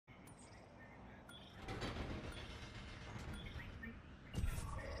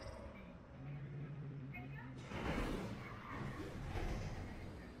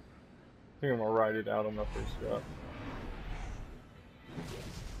think I'm gonna ride it out on my first drop.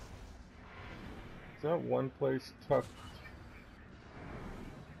 Is that one place tucked?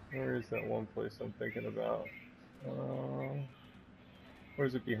 Where is that one place I'm thinking about? Where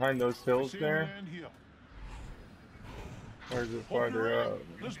is it, behind those hills there? Or is it farther up?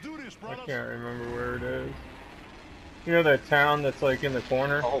 Let's do this, I brothers. can't remember where it is. You know that town that's like in the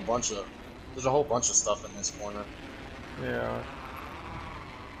corner? There's a whole bunch of stuff in this corner. Yeah.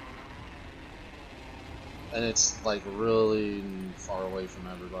 And it's like really far away from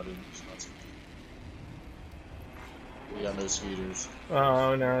everybody. So that's good. We got no speeders.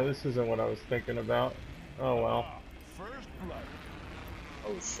 Oh no, this isn't what I was thinking about. Oh well. First blood.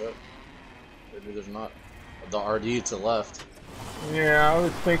 Oh shit. Maybe there's not. The RD to the left. Yeah, I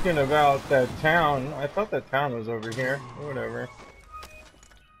was thinking about that town. I thought that town was over here. Whatever.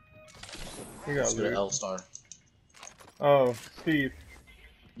 We got Let's go to loot. L-Star. Oh, Steve.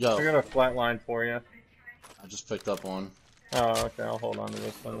 Yo, I got a flatline for you. I just picked up one. Oh, okay. I'll hold on to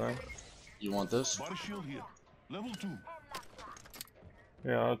this one then. You want this? Body shield here. Level 2.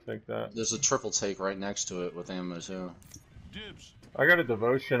 Yeah, I'll take that. There's a triple take right next to it with ammo too. Dibs. I got a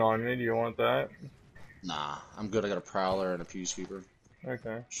devotion on me. Do you want that? Nah, I'm good. I got a prowler and a peacekeeper.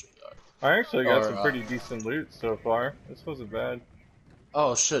 Okay. Shit, I actually got Or, some pretty decent loot so far. This wasn't bad.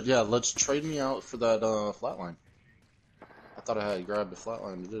 Oh shit, yeah. Let's trade me out for that flatline. I thought I had grabbed the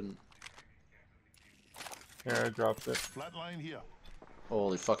flatline, but didn't. Yeah, I dropped it. Flatline here.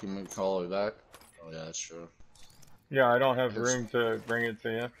 Holy fucking, we can call it back. Oh yeah, that's true. Yeah, I don't have room to bring it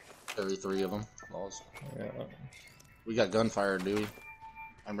to you. 33 of them. Balls. Yeah. We got gunfire, dude.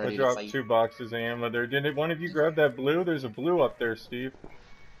 I'm ready I to dropped fight. 2 boxes of ammo there. Did one of you grab that blue? There's a blue up there, Steve.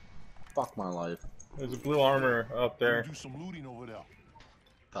 Fuck my life. There's a blue armor up there. Do some looting over there.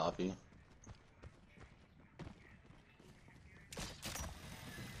 Copy.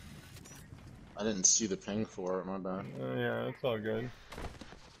 I didn't see the ping for it, my bad. Yeah, it's all good.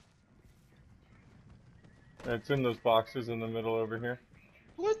 It's in those boxes in the middle over here.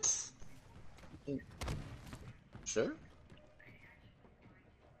 What? Sure?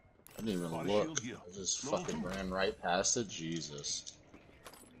 I didn't even Body look. shield here. I just Level fucking 2. ran right past it. Jesus.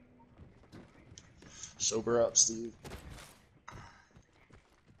 Sober up, Steve.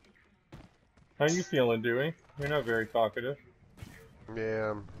 How you feeling, Dewey? You're not very talkative.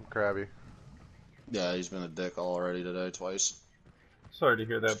 Yeah, I'm crabby. Yeah, he's been a dick already today, twice. Sorry to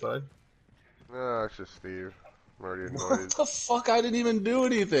hear that, bud. No, it's just Steve. I'm already What annoyed. the fuck? I didn't even do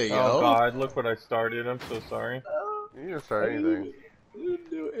anything, Oh yo. God, look what I started. I'm so sorry. You didn't start anything. You didn't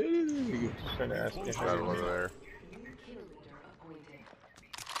do anything. Just trying to ask you. Got him over there.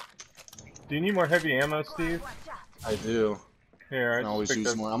 Do you need more heavy ammo, Steve? I do. Here, I I can always just picked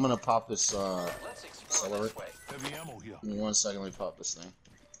use up. more. I'm gonna pop this accelerate. Heavy ammo here. Give me 1 second, let me pop this thing.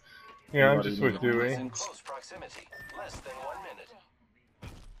 Yeah, I'm What do just you with need? Dewey. In close proximity. Less than 1 minute.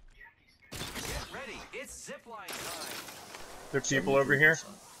 Get ready. It's zipline time. There are people over here.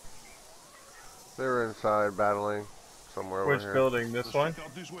 They were inside battling somewhere over Which here. building? This Let's one? check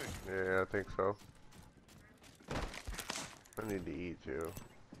out this way. Yeah, I think so. I need to eat too.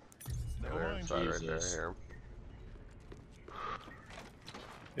 Yeah, Never they're mind. inside right there. Jesus. Here.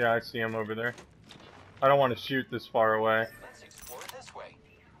 Yeah, I see him over there. I don't want to shoot this far away. Let's explore this way.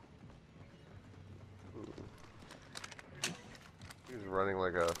 He's running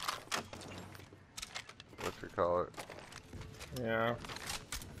like a. What you call it? Yeah.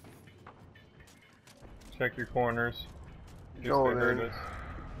 Check your corners. In case Going they hurt in. us.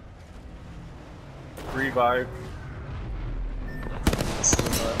 Revive.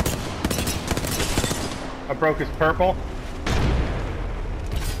 I broke his purple.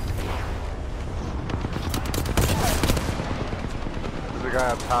 There's a guy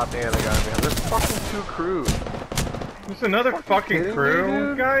up top and a guy down. There's fucking 2 crews. There's another fucking kidding me, crew.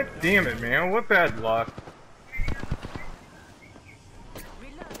 dude? God damn it, man. What bad luck.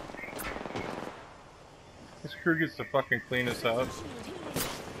 This crew gets to fucking clean us up.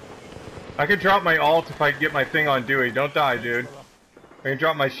 I could drop my ult if I get my thing on Dewey. Don't die, dude. I can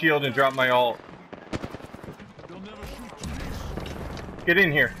drop my shield and drop my ult. They'll never shoot through this. Get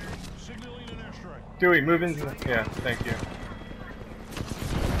in here. Signaling an airstrike. Dewey, move into the... Yeah, thank you.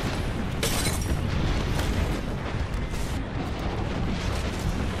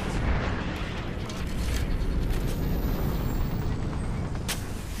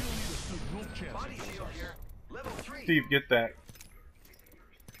 No chance. Body shield here. Level 3. Steve, get that.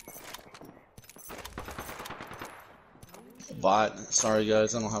 Bot. Sorry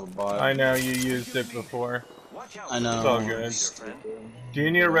guys, I don't have a bot. I know you used it before. Watch out. I know. It's all good. Do you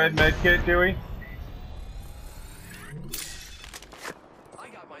need a red med kit, Dewey? I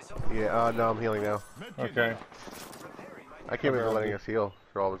got myself Yeah, no, I'm healing now. Okay. I can't believe they're letting us heal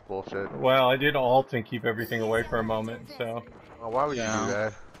for all this bullshit. Well, I did alt and keep everything away for a moment, so. Oh, why would you do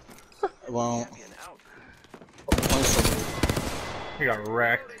that? Well, You got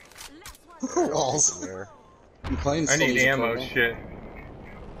wrecked. walls. There. I'm playing I need Soldier ammo, Purple. shit.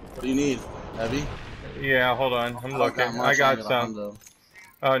 What do you need? Heavy? Yeah, hold on. I'm looking. I much, got get a some. hundo.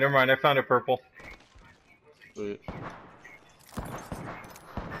 Oh, never mind. I found a purple. Sweet.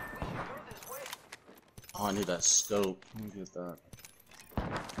 Oh, I need that scope. Let me get that.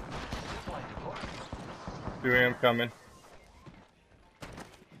 Dewey, I'm coming.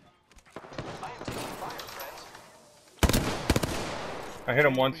 I hit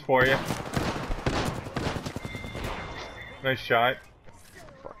him once for you. Nice shot.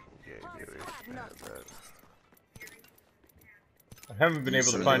 Fucking gay, dude. I haven't been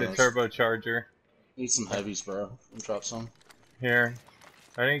able to find a turbocharger. Need some heavies, bro. Drop some. Here.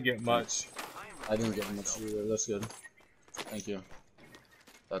 I didn't get much. I didn't get much either. That's good. Thank you.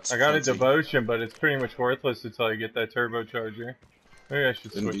 That's I got a plenty. devotion, but it's pretty much worthless until I get that turbocharger. Maybe I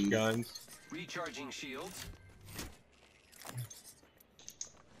should switch Indeed. guns. Recharging shields.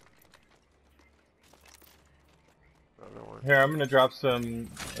 Another one. Here, I'm gonna drop some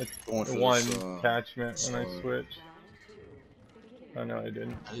Going for one this, attachment when I sword. switch. Oh no, I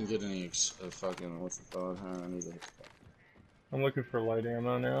didn't. I didn't get any fucking what's it called? I need it. I'm looking for light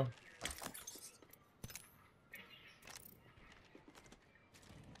ammo now.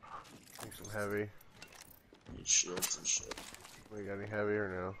 Need some heavy. Need shields and shit. We got any heavy or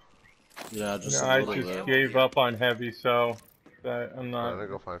no? Yeah, just No, a I little just bit. gave up on heavy, so that I'm I'm not. gonna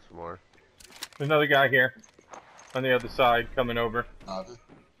go find some more. There's another guy here on the other side coming over. Oh,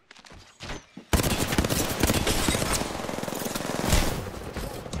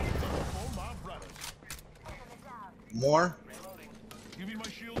 my brothers. More? Give me my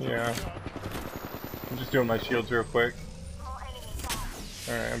shield. Yeah. I'm just doing my shields real quick.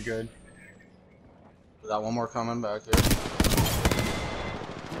 Alright, I'm good. We got one more coming back here.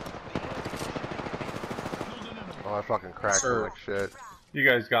 Oh, I fucking cracked Sir. him like shit. You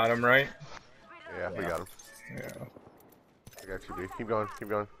guys got him, right? Yeah, we got him. Yeah. I got you, B. Keep going, keep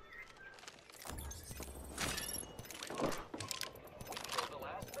going.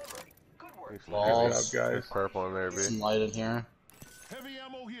 Need some Balls. Good job, There's guys. purple in there, B. Some light in here. Heavy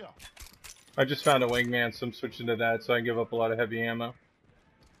ammo here. I just found a wingman, so I'm switching to that so I can give up a lot of heavy ammo.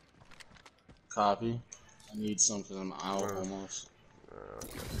 Copy. I need some because I'm out almost.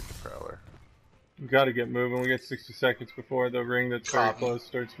 Okay, the prowler. We gotta get moving. We got 60 seconds before the ring that's very Copy. close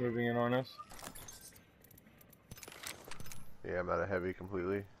starts moving in on us. Yeah, I'm out of heavy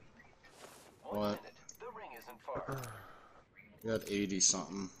completely. What? The ring isn't far. We got 80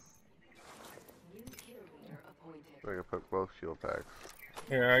 something. I can put both shield packs.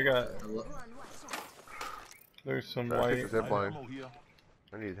 Yeah, I got. There's some I light. think the zip line. Ammo here.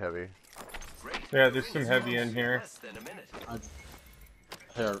 I need heavy. Yeah, there's some heavy in here. Less than a minute.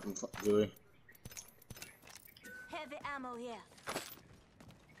 Here, Dewey. Heavy ammo here.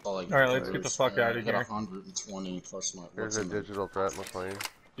 Alright, let's get the fuck outta I got here. 120 plus my. Here's what's a in there? digital threat, McLean.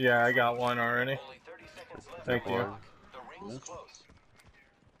 Yeah, I got one already. Only 30 seconds left. Thank you. One. The ring's close.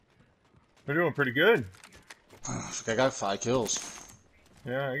 We're doing pretty good. I got 5 kills.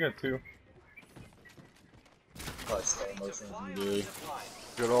 Yeah, I got 2. Probably slow motion from Dewey.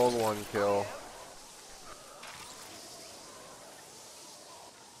 Good old 1 kill.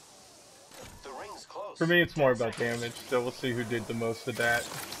 The ring's close. For me, it's more about damage, so we'll see who did the most of that.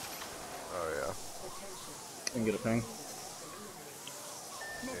 Oh yeah. Can get a ping.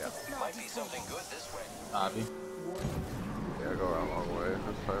 Might be something good this way. Copy. Yeah, go around long way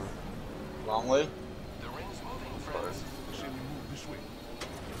this time. Long way. The ring's moving, Fine. friends. Say we move this way.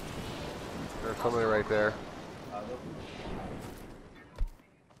 There's somebody right there.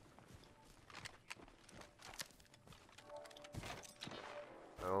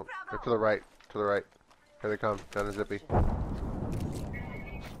 No, they're to the right. To the right. Here they come. Down the zippy.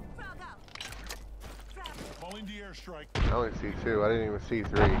 Calling the airstrike. I only see 2. I didn't even see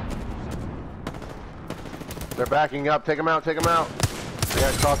 3. They're backing up. Take them out. Take them out. They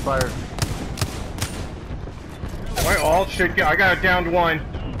got crossfire. My alt should get. I got downed 1.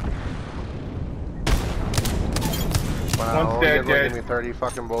 Wow. One's you dead, guys wanna dead. Give me 30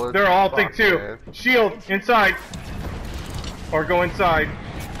 fucking bullets. They're alting Fuck, too. man. Shield inside. Or go inside.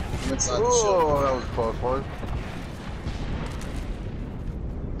 I'm inside the shield. Oh, that was a close one.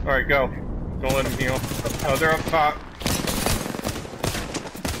 Alright, go. Don't let them heal. Oh, they're up top.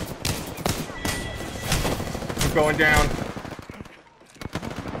 I'm going down.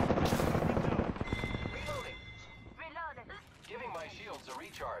 Giving my shields a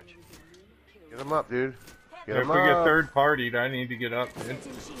recharge. him up, dude. Get If him we get up. third partied, I need to get up, dude.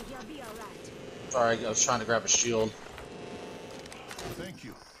 Sorry, I was trying to grab a shield. Thank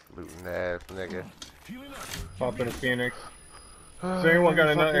you. Looting ass, nigga. Healing up. Popping a Phoenix. Has anyone got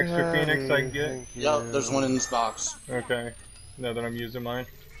another Fucking extra Phoenix I can heavy, get? thank Yep, you. there's one in this box. Okay. Now that I'm using mine.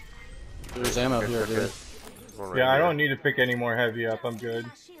 There's ammo Okay, here, okay. dude. One right Yeah, I here. don't need to pick any more heavy up. I'm good.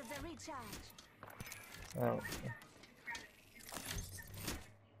 Oh. Oh,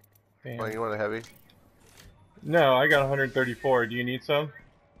 Damn. you want a heavy? No, I got 134. Do you need some?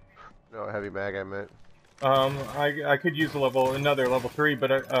 No, a heavy mag, I meant. I could use another level 3,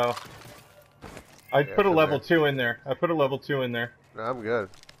 but I Yeah, put a it's in level there. 2 in there. I put a level 2 in there. No, I'm good.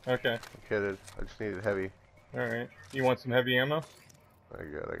 Okay. I'm kidding. I just needed heavy. Alright. You want some heavy ammo? I'm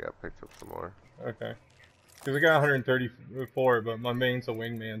good. I got picked up some more. Okay. Because I got 134, but my main's a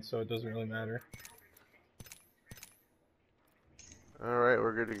wingman, so it doesn't really matter. Alright,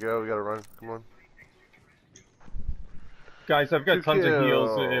 we're good to go. We gotta run. Come on. Guys, I've got Two tons of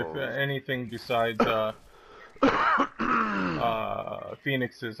heals kills. if anything besides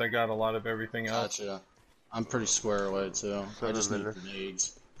Phoenixes. I got a lot of everything else. Gotcha. I'm pretty square away too. I 7 just need minutes.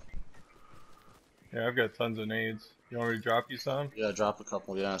 grenades. Yeah, I've got tons of nades. You want me to drop you some? Yeah, drop a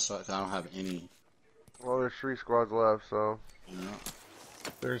couple. Yeah, so I don't have any. Well, there's 3 squads left, so. You know,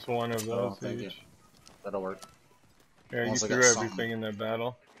 There's one of those thank you. each. that'll work. Yeah, you Once I threw got everything something. in that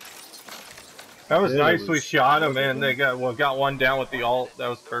battle. That was Yeah, it nice. We was- shot him, and they got one down with the ult. That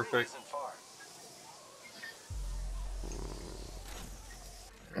was The ring perfect. isn't far.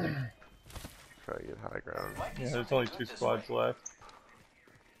 Try to get high ground. Might be Yeah, there's something only good 2 this squads way. left.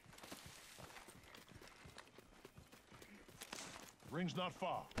 Ring's not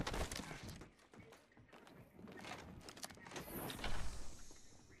far.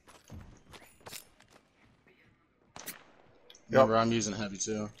 Remember, I'm using heavy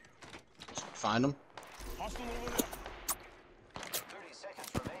too. Find them. Hostile over there. 30 seconds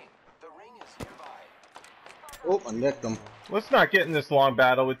remain. The ring is nearby. Oh, I nicked them. Let's not get in this long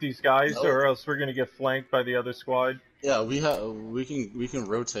battle with these guys, Nope. or else we're gonna get flanked by the other squad. Yeah, we can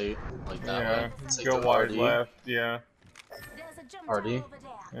rotate like that Yeah, way. Take go the wide RD. left. Yeah, RD.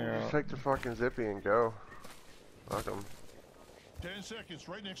 yeah. Just take the fucking zippy and go. Fuck 'em. 10 seconds,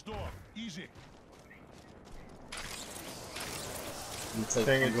 right next door. Easy. I'm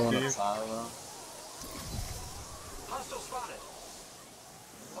Dang it, going up Steve. 5 though. Hostile spotted.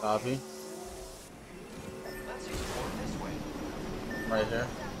 Copy. Let's explore this way. Right here.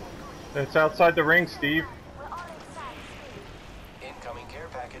 It's outside the ring, Steve. Incoming care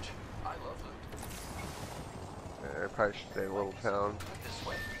package. I love loot. Yeah, I probably should stay in Little Town. This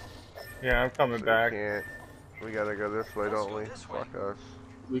way. Yeah, I'm coming We back. can't. We gotta go this way, Let's don't go we? this way. Fuck us.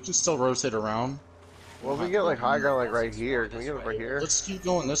 We can still rotate around. Well, we get like high ground like right here. Can we get it right here? Let's keep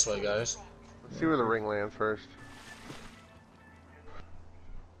going this way, guys. Let's see where the ring lands first.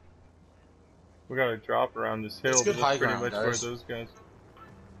 We gotta drop around this hill. Let's get but high that's pretty ground, much guys. where those guys.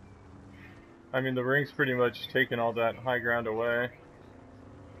 I mean, the ring's pretty much taking all that high ground away.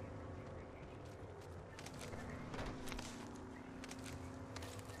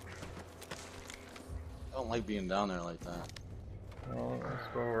 I don't like being down there like that. Well,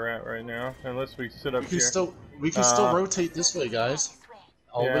 that's where we're at right now. Unless we sit up We can here. still rotate this way, guys.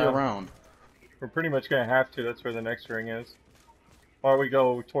 All the way Yeah. around. We're pretty much gonna have to. That's where the next ring is. Or we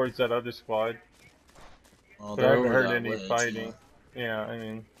go towards that other squad. Well, But I they're haven't over heard that any way, fighting. so- Yeah, I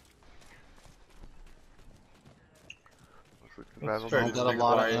mean, Looks like the Let's battle's try I to don't got a stay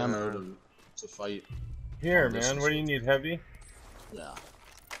lot of quiet. ammo to fight. here, This man. is- What do you need? Heavy? Yeah,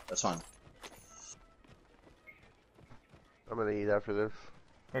 that's fine. I'm gonna eat after this.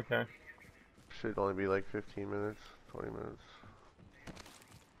 Okay. Should only be like 15 minutes, 20 minutes.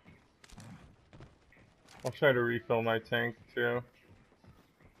 I'll try to refill my tank too.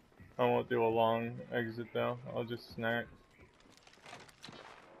 I won't do a long exit though. I'll just snack.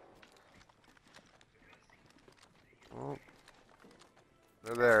 Oh.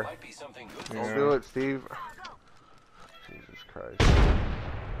 They're there. Might be something good. Yeah. Don't do it, Steve. Jesus Christ.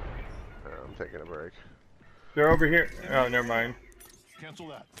 No, I'm taking a break. They're over here. Oh, never mind. Cancel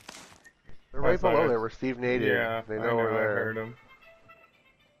that. They're right thought below I- there where Steve naded. Yeah, They I know we're I there. heard them.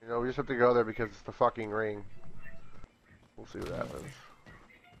 You know, we just have to go there because it's the fucking ring. We'll see what happens.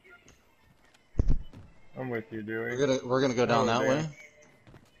 I'm with you, Dewey. We're gonna go down Oh, that man. way.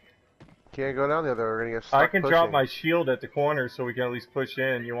 Can't go down the other. We're gonna get stuck I can drop pushing. my shield at the corner so we can at least push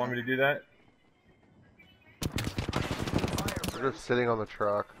in. You want me to do that? We're just sitting on the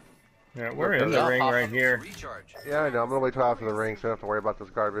truck. Yeah, we're in the Yeah, ring pop- right here. Recharge. Yeah, I know. I'm gonna wait till after the ring so I don't have to worry about this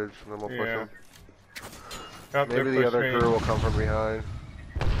garbage, and then we'll push Yeah. them. Oh, they're Maybe the other pushing. crew will come from behind.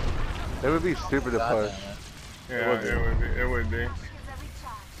 It would be stupid to God push. damn it. Yeah, it would be.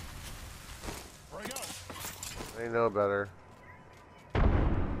 Frag out. They know better.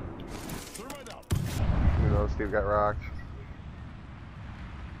 Thermite out. You know, Steve got rocked.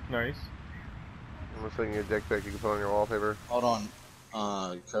 Nice. I'm just thinking a dick pic you can put on your wallpaper. Hold on.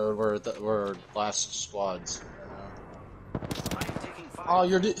 Code, we're last squads. Oh,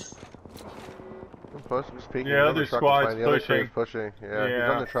 you're I'm pushing, just peeking. Yeah, He's on the other truck squad's McLean. The other pushing. crew's pushing. Yeah, he's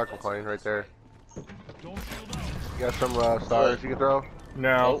Yeah. on the truck McLean right there. Don't shield out. You got some stars you can throw?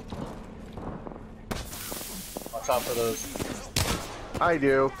 No. Oh. Watch out for those. I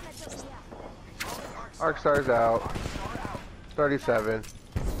do. Arc stars out. 37.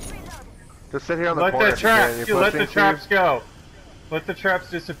 Just sit here on the Let corner. the if you can. traps. You Dude, let pushing, the Steve? traps go. Let the traps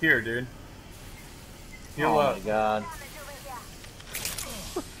disappear, dude. Heal Oh up. my god.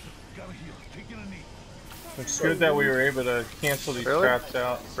 Gotta heal. Taking a knee. It's good that we were able to cancel these Really? traps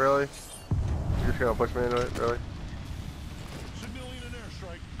out. Really? You're just gonna push me into it? Really? Signaling an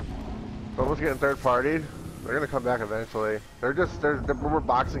airstrike. Someone's getting third partied. They're gonna come back eventually. We're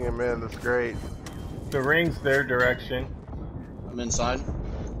boxing him in. That's great. The ring's their direction. I'm inside.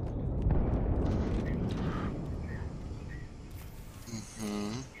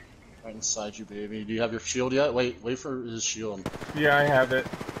 Right inside you, baby. Do you have your shield yet? Wait for his shield. Yeah, I have it.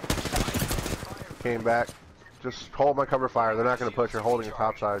 Came back. Just hold my cover fire. They're not gonna push. You're holding the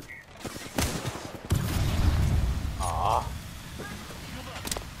top side. Ah.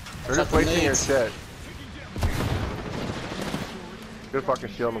 They're Check just the wasting your nades. shit. Good fucking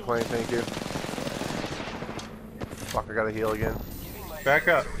shield, McLean. Thank you. Fuck, I gotta heal again. Back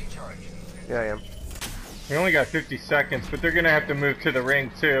up. Yeah, I am. We only got 50 seconds, but they're gonna have to move to the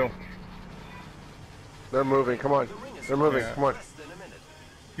ring too. They're moving. Come on. They're moving. Yeah. Come on.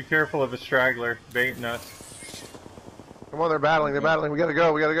 Be careful of a straggler baiting us. Come on. They're battling. They're battling. We gotta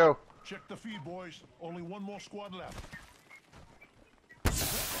go. We gotta go. Check the feed, boys. Only one more squad left.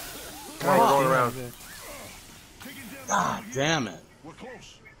 Come on, we're going around. Taking down. God damn it. We're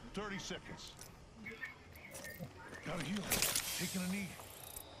close. 30 seconds. Gotta heal. Taking a knee.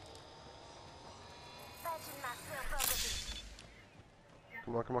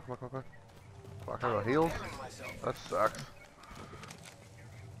 Come on. Come on. Come on. Come on. Fuck, I got heals. That sucks.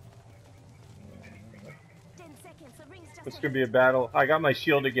 It's gonna be a battle. I got my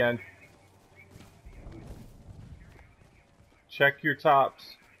shield again. Check your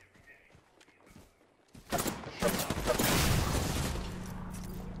tops.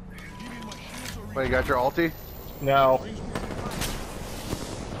 Wait, you got your ulti? No.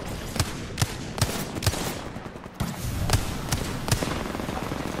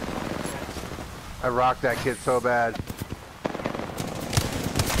 I rocked that kid so bad.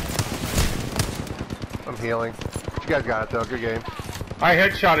 I'm healing. You guys got it though. Good game. I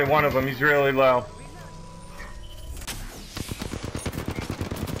headshotted one of them. He's really low.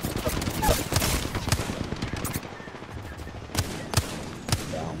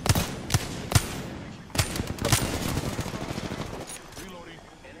 Reloading.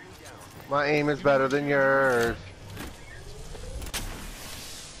 My aim is better than yours.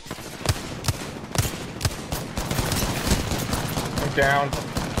 I'm down.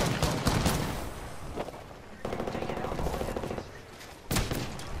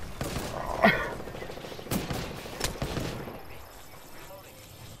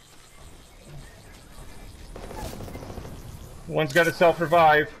 One's got to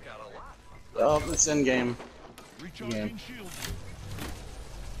self-revive. Oh, it's in game. Recharging shield.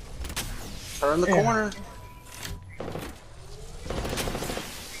 Turn the Yeah. corner.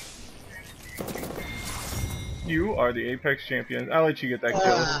 You are the Apex champion. I'll let you get that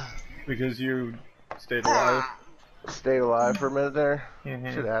kill because you stayed alive. Stayed alive for a minute there.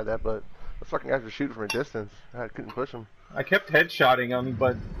 Mhm. Should have had that, but the fucking guys were shooting from a distance. I couldn't push them. I kept headshotting them,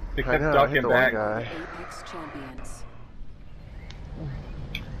 but they I kept know. I hit ducking the one back. guy. Apex champions.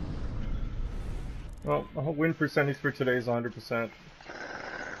 Well, the whole win percentage for today is 100%.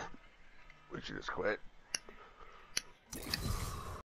 We should just quit.